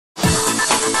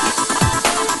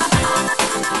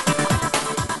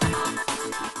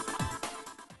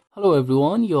Hello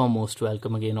everyone, you are most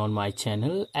welcome again on my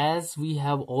channel. As we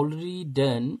have already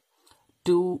done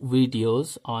 2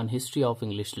 videos on history of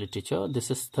English literature, this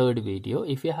is third video.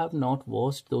 If you have not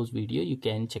watched those videos, you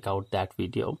can check out that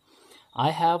video.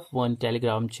 I have one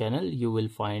Telegram channel. You will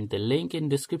find the link in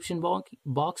description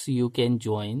box. You can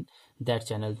join that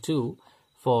channel too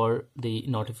for the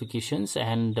notifications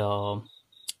and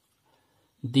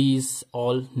these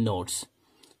all notes.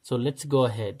 So let's go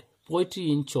ahead.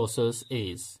 Poetry in Chaucer's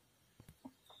age.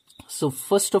 So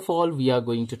first of all, we are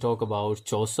going to talk about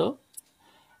Chaucer.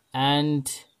 And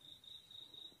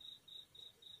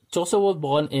Chaucer was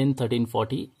born in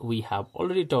 1340. We have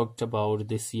already talked about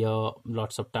this year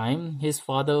lots of time. His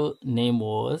father's name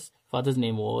was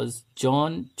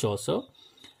John Chaucer.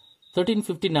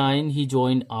 1359, he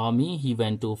joined army. He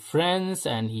went to France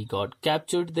and he got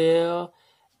captured there.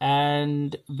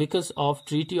 And because of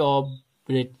Treaty of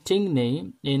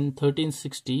Bretagne in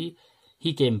 1360,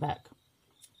 he came back.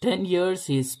 10 years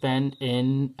he spent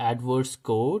in Edward's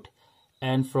court,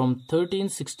 and from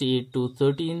 1368 to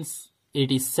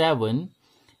 1387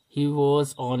 he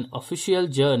was on official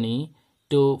journey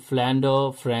to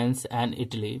Flanders, France and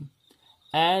Italy.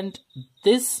 And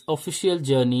this official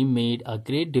journey made a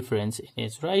great difference in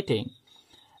his writing.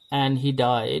 And he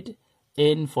died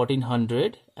in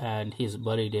 1400 and he's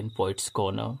buried in Poets'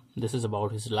 Corner. This is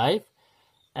about his life,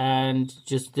 and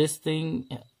just this thing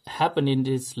happened in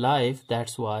his life.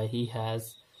 That's why he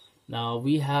has, now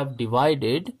we have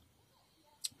divided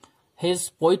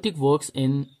his poetic works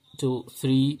into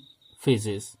 3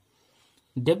 phases.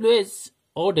 W.H.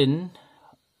 Auden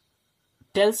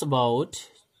tells about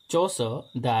Chaucer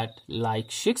that,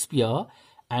 like Shakespeare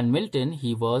and Milton,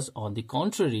 he was on the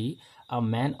contrary a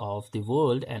man of the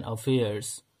world and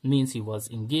affairs. Means he was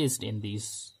engaged in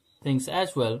these things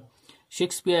as well.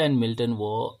 Shakespeare and Milton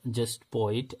were just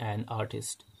poet and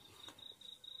artist.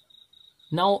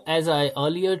 Now, as I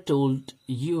earlier told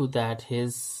you that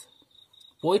his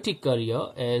poetic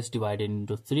career is divided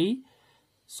into 3.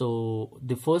 So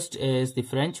the first is the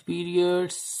French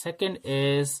period, second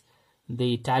is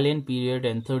the Italian period,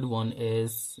 and third one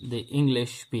is the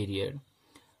English period.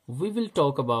 We will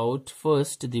talk about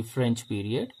first the French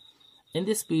period. In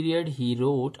this period, he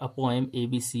wrote a poem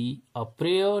ABC, a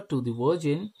prayer to the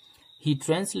Virgin. He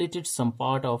translated some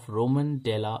part of Roman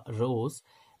de la Rose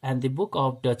and the Book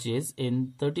of Duchess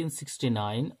in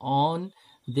 1369 on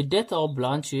the death of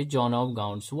Blanche, John of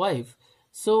Gaunt's wife.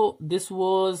 So this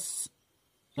was,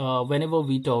 whenever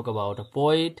we talk about a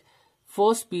poet,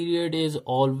 first period is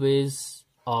always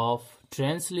of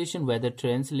translation, whether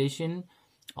translation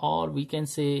or we can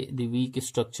say the weak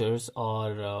structures,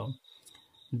 or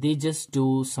they just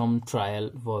do some trial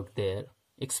work there.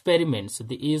 Experiments,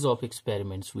 the age of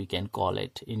experiments we can call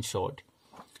it in short.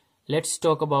 Let's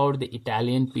talk about the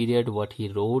Italian period, what he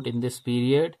wrote in this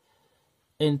period.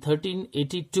 In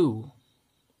 1382,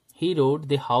 he wrote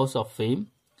The House of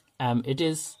Fame. It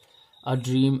is a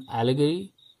dream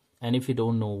allegory. And if you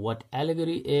don't know what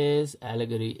allegory is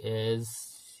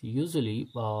usually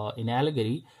in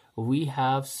allegory we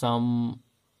have some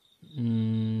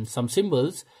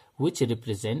symbols which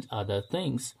represent other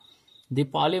things. The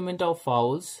Parliament of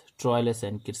Fowls, Troilus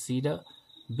and Cressida,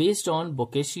 based on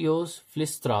Boccaccio's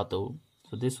Filistrato.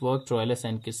 So this work, Troilus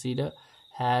and Cressida,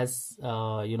 has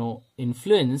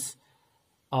influence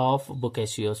of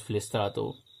Boccaccio's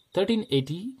Filistrato.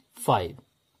 1385,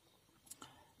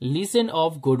 Legend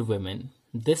of Good Women.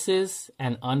 This is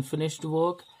an unfinished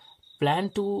work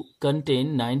planned to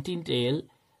contain 19 tales.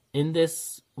 In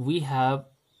this we have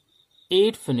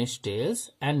 8 finished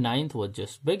tales and 9th was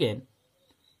just begun.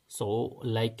 So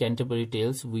like Canterbury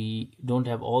Tales, we don't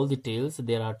have all the tales.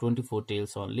 There are 24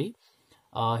 tales only.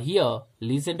 Here,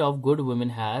 Legend of Good Women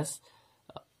has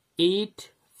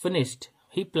 8 finished.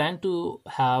 He planned to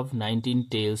have 19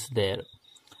 tales there.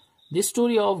 The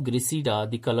story of Grisida,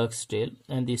 the Clerk's Tale,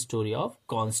 and the story of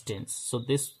Constance. So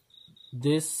this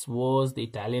was the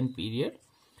Italian period.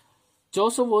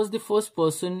 Chaucer was the first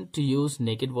person to use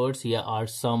naked words. Here are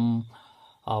some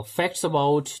facts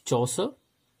about Chaucer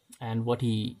and what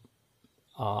he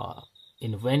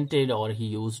invented or he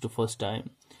used the first time.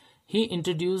 He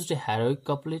introduced a heroic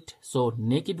couplet. So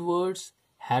naked words,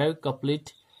 heroic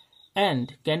couplet,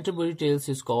 and Canterbury Tales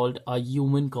is called a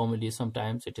human comedy.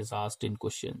 Sometimes it is asked in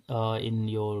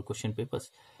your question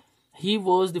papers. He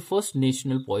was the first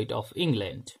national poet of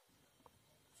England.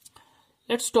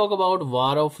 Let's talk about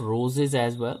War of Roses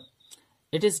as well.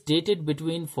 It is dated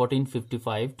between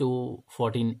 1455 to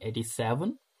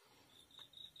 1487.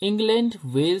 England,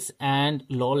 Wales and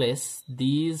Lawless,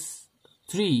 these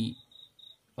 3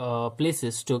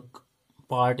 places took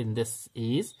part in this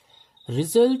is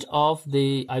result of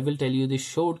the, I will tell you the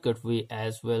shortcut way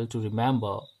as well to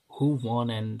remember who won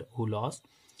and who lost.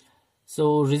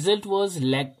 So result was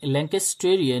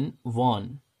Lancasterian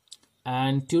won,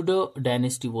 and Tudor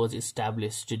dynasty was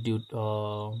established due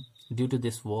to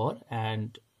this war.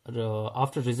 And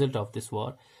after result of this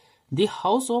war, the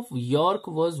House of York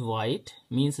was white,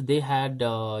 means they had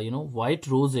white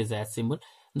roses as symbol.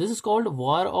 This is called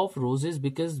War of Roses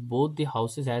because both the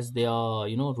houses has their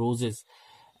roses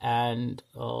and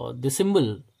the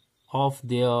symbol of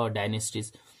their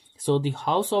dynasties. So the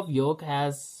House of York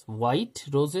has white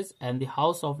roses and the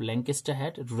House of Lancaster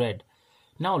had red.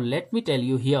 Now let me tell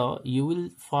you, here you will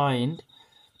find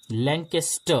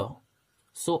Lancaster.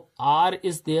 So R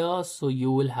is there, so you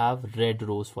will have red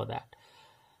rose for that.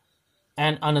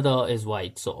 And another is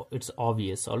white, so it's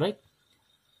obvious, alright.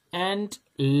 And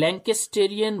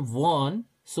Lancasterian won,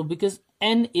 so because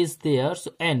N is there,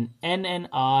 so N and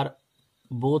R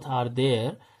both are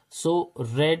there, so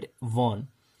red won.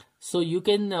 So you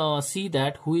can see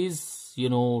that who is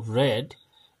red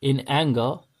in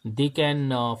anger, they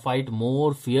can fight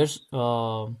more fiercely,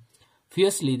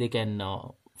 they can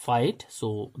fight,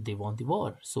 so they won the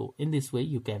war. So in this way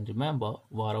you can remember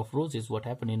War of Roses, what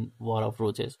happened in War of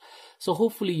Roses. So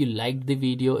hopefully you liked the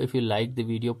video. If you liked the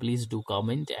video, please do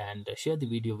comment and share the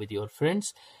video with your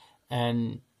friends.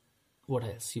 And what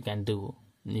else you can do?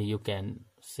 You can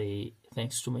say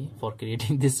thanks to me for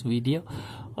creating this video.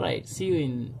 Alright, see you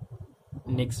in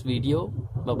next video.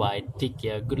 Bye bye, take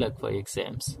care, good luck for your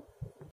exams.